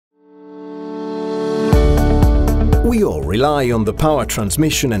We all rely on the power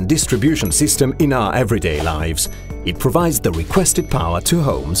transmission and distribution system in our everyday lives. It provides the requested power to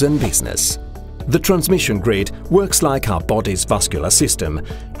homes and business. The transmission grid works like our body's vascular system,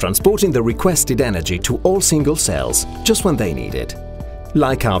 transporting the requested energy to all single cells just when they need it.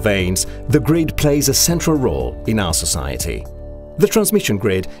 Like our veins, the grid plays a central role in our society. The transmission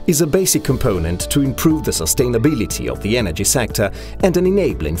grid is a basic component to improve the sustainability of the energy sector and an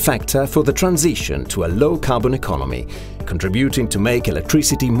enabling factor for the transition to a low-carbon economy, contributing to make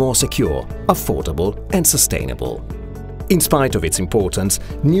electricity more secure, affordable and sustainable. In spite of its importance,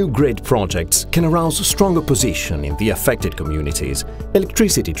 new grid projects can arouse strong opposition in the affected communities.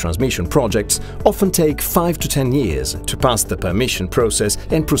 Electricity transmission projects often take 5 to 10 years to pass the permission process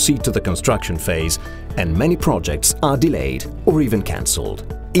and proceed to the construction phase, and many projects are delayed or even cancelled.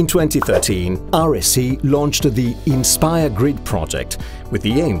 In 2013, RSE launched the Inspire Grid project with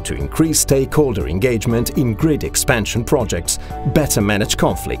the aim to increase stakeholder engagement in grid expansion projects, better manage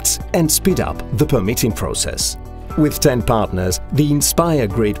conflicts and speed up the permitting process. With 10 partners, the Inspire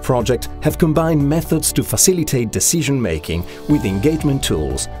Grid project have combined methods to facilitate decision-making with engagement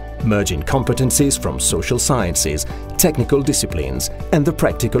tools, merging competencies from social sciences, technical disciplines and the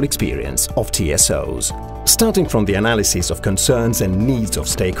practical experience of TSOs. Starting from the analysis of concerns and needs of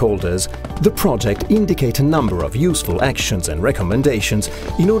stakeholders, the project indicates a number of useful actions and recommendations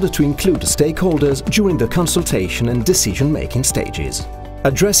in order to include stakeholders during the consultation and decision-making stages.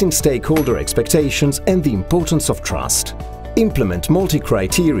 Addressing stakeholder expectations and the importance of trust. Implement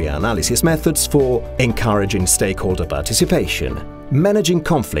multi-criteria analysis methods for encouraging stakeholder participation, managing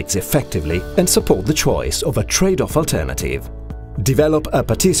conflicts effectively and support the choice of a trade-off alternative. Develop a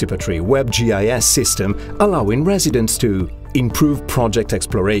participatory web GIS system allowing residents to improve project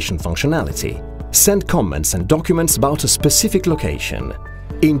exploration functionality, send comments and documents about a specific location,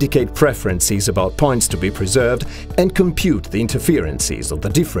 indicate preferences about points to be preserved and compute the interferences of the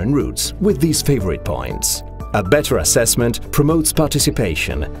different routes with these favorite points. A better assessment promotes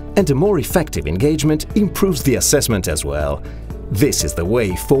participation and a more effective engagement improves the assessment as well. This is the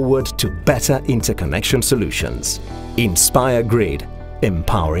way forward to better interconnection solutions. Inspire Grid,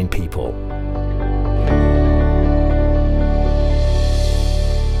 empowering people.